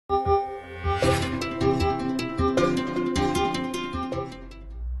Good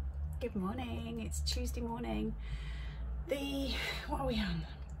morning, it's Tuesday morning, what are we on?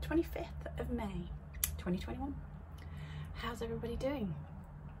 25th of May, 2021. How's everybody doing?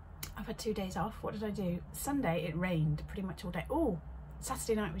 I've had 2 days off. What did I do? Sunday it rained pretty much all day. Oh,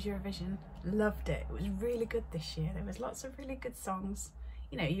 Saturday night was Eurovision. Loved it. It was really good this year. There was lots of really good songs.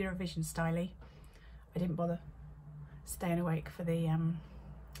 You know, Eurovision styly. I didn't bother staying awake for the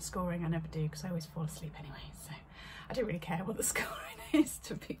scoring. I never do because I always fall asleep anyway. So I don't really care what the scoring is,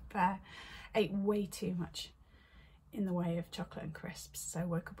 to be fair. Ate way too much in the way of chocolate and crisps. So I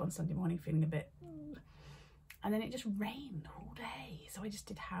woke up on Sunday morning feeling a bit... And then it just rained all day. So I just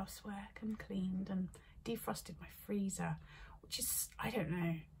did housework and cleaned and defrosted my freezer, which is, I don't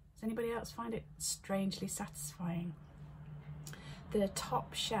know, does anybody else find it strangely satisfying? The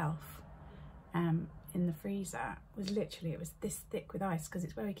top shelf in the freezer was literally, it was this thick with ice because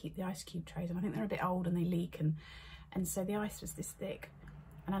it's where we keep the ice cube trays, and I think they're a bit old and they leak, and so the ice was this thick,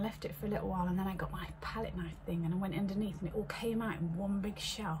 and I left it for a little while, and then I got my palette knife thing and I went underneath and it all came out in one big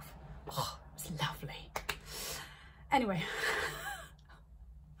shelf. Oh, it was lovely. Anyway,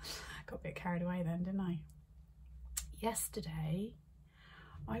 got a bit carried away then, didn't I? Yesterday,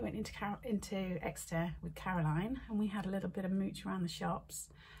 I went into Exeter with Caroline and we had a little bit of mooch around the shops,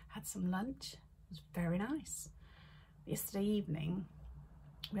 had some lunch. It was very nice. Yesterday evening,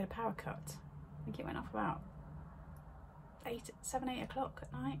 we had a power cut. I think it went off about 7, 8 o'clock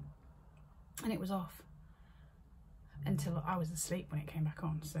at night, and it was off until I was asleep when it came back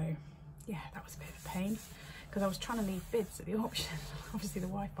on. So yeah, that was a bit of a pain because I was trying to leave bids at the auction. Obviously the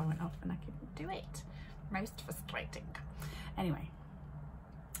Wi-Fi went off and I couldn't do it. Most frustrating. Anyway,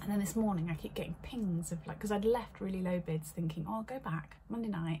 and then this morning I keep getting pings of, like, because I'd left really low bids thinking, oh, I'll go back Monday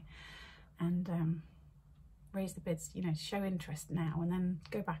night and raise the bids, you know, show interest now, and then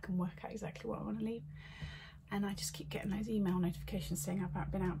go back and work out exactly what I want to leave. And I just keep getting those email notifications saying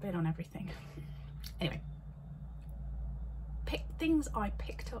I've been outbid on everything. Anyway, things I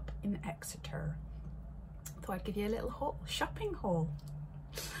picked up in Exeter. Thought I'd give you a little haul, shopping haul.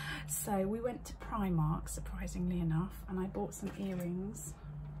 So we went to Primark, surprisingly enough, and I bought some earrings.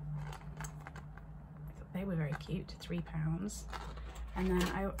 I thought they were very cute, £3. And then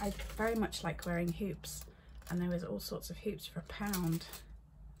I very much like wearing hoops, and there was all sorts of hoops for £1,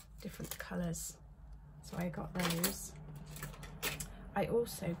 different colours. So I got those. I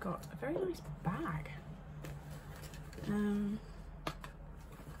also got a very nice bag. All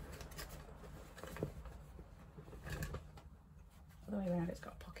the way around, it's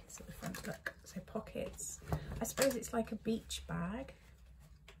got pockets at the front. Look, so pockets. I suppose it's like a beach bag.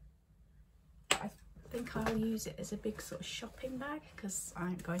 I think I'll use it as a big sort of shopping bag because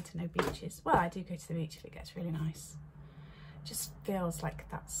I'm going to no beaches. Well, I do go to the beach if it gets really nice. Just feels like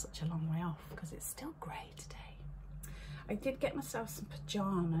that's such a long way off because it's still grey today. I did get myself some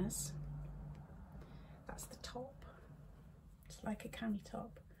pyjamas. That's the top. It's like a cami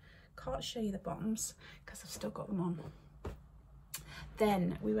top. Can't show you the bottoms because I've still got them on.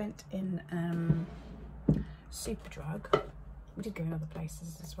 Then we went in Superdrug. We did go in other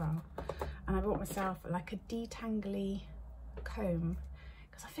places as well. And I bought myself like a detangly comb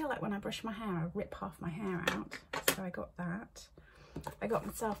because I feel like when I brush my hair, I rip half my hair out. So I got that. I got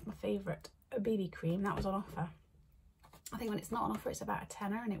myself my favourite, a BB cream. That was on offer. I think when it's not on offer, it's about a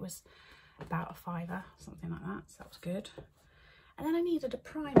tenner, and it was about a £5, something like that. So that was good. And then I needed a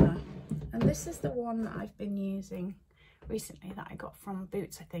primer. And this is the one that I've been using recently that I got from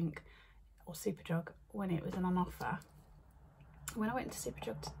Boots, I think, or Superdrug when it was on offer. When I went to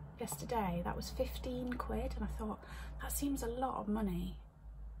Superdrug yesterday, that was 15 quid, and I thought, that seems a lot of money.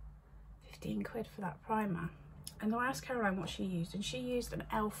 15 quid for that primer. And I asked Caroline what she used, and she used an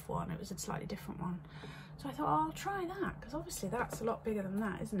ELF one. It was a slightly different one. So I thought, oh, I'll try that, because obviously that's a lot bigger than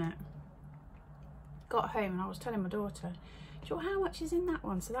that, isn't it? Got home and I was telling my daughter, do you know how much is in that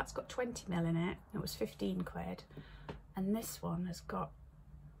one? So that's got 20ml in it. It was 15 quid. And this one has got,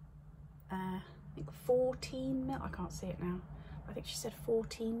 I think 14ml. I can't see it now. I think she said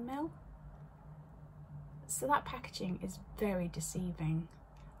 14ml. So that packaging is very deceiving.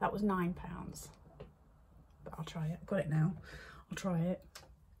 That was £9. But I'll try it. I've got it now. I'll try it.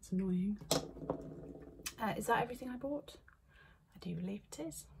 It's annoying. Is that everything I bought? I do believe it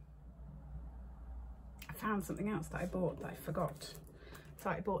is. I found something else that I bought that I forgot. So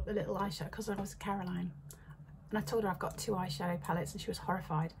I bought the little eyeshadow because I was Caroline. And I told her I've got 2 eyeshadow palettes and she was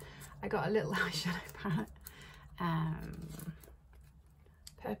horrified. I got a little eyeshadow palette.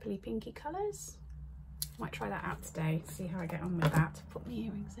 Purpley pinky colours. Might try that out today, see how I get on with that. Put my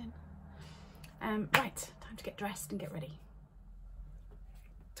earrings in. Right, time to get dressed and get ready.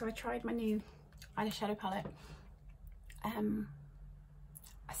 So I tried my new eyeshadow palette.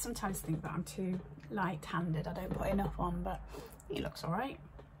 I sometimes think that I'm too light-handed. I don't put enough on, but it looks all right.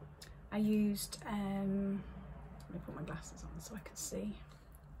 I used, let me put my glasses on so I can see.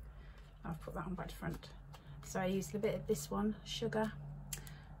 I've put that on back to front. So I used a bit of this one, Sugar,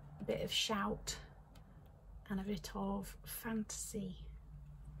 a bit of Shout, and a bit of Fantasy.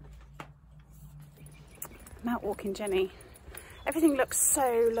 I'm out walking Jenny. Everything looks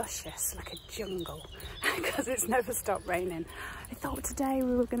so luscious, like a jungle, because it's never stopped raining. I thought today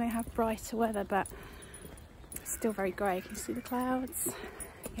we were going to have brighter weather, but it's still very grey. Can you see the clouds?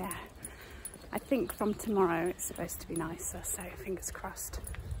 Yeah. I think from tomorrow it's supposed to be nicer, so fingers crossed.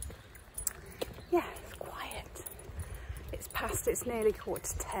 Yeah, it's quiet. It's nearly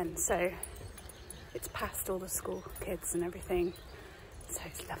 10:15, so it's past all the school kids and everything, so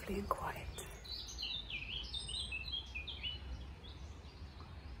it's lovely and quiet.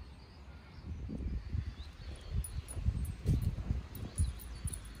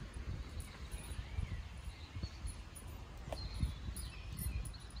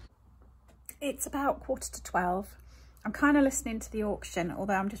 It's about 11:45. I'm kind of listening to the auction,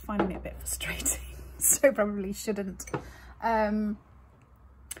 although I'm just finding it a bit frustrating, so probably shouldn't.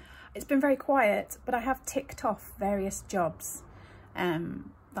 It's been very quiet, but I have ticked off various jobs that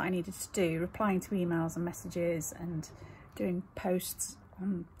I needed to do, replying to emails and messages and doing posts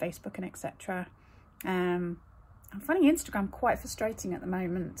on Facebook and etc. I'm finding Instagram quite frustrating at the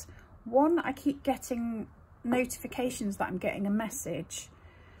moment. One, I keep getting notifications that I'm getting a message,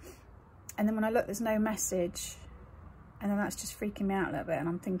 and then when I look, there's no message, and then that's just freaking me out a little bit, and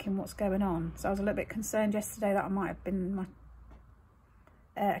I'm thinking, what's going on? So I was a little bit concerned yesterday that my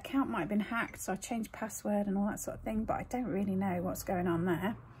account might have been hacked, so I changed password and all that sort of thing, but I don't really know what's going on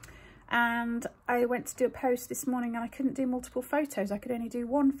there. And I went to do a post this morning and I couldn't do multiple photos. I could only do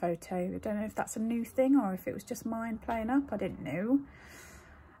one photo. I don't know if that's a new thing or if it was just mine playing up. I didn't know.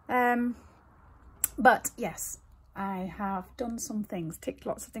 But yes, I have done some things, ticked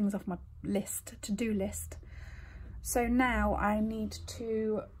lots of things off my list, to-do list. So now I need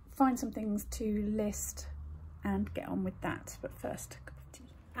to find some things to list and get on with that. But first, a cup of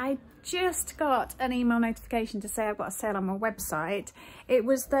tea. I just got an email notification to say I've got a sale on my website. It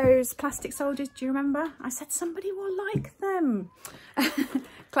was those plastic soldiers, do you remember? I said somebody will like them.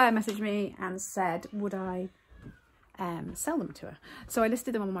 Claire messaged me and said, would I sell them to her? So I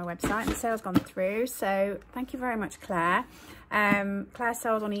listed them on my website and the sale's gone through, so thank you very much, Claire. Claire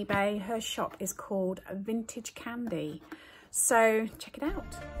sells on eBay. Her shop is called Vintage Candy, so check it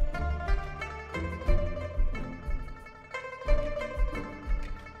out.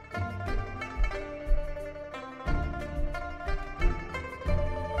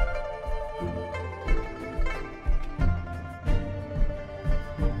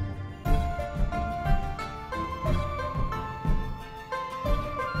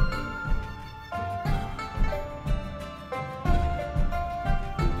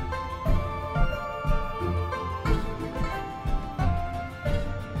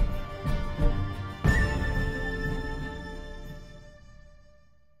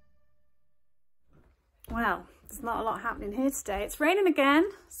 Well, there's not a lot happening here today. It's raining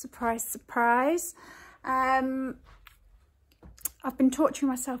again. Surprise, surprise. I've been torturing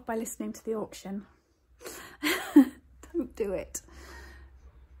myself by listening to the auction. Don't do it.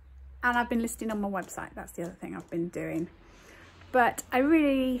 And I've been listing on my website. That's the other thing I've been doing. But I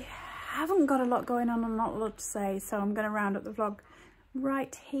really haven't got a lot going on and not a lot to say, so I'm going to round up the vlog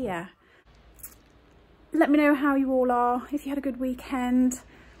right here. Let me know how you all are, if you had a good weekend,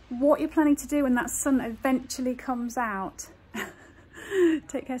 what you're planning to do when that sun eventually comes out.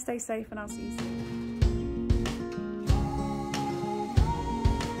 Take care, stay safe, and I'll see you soon.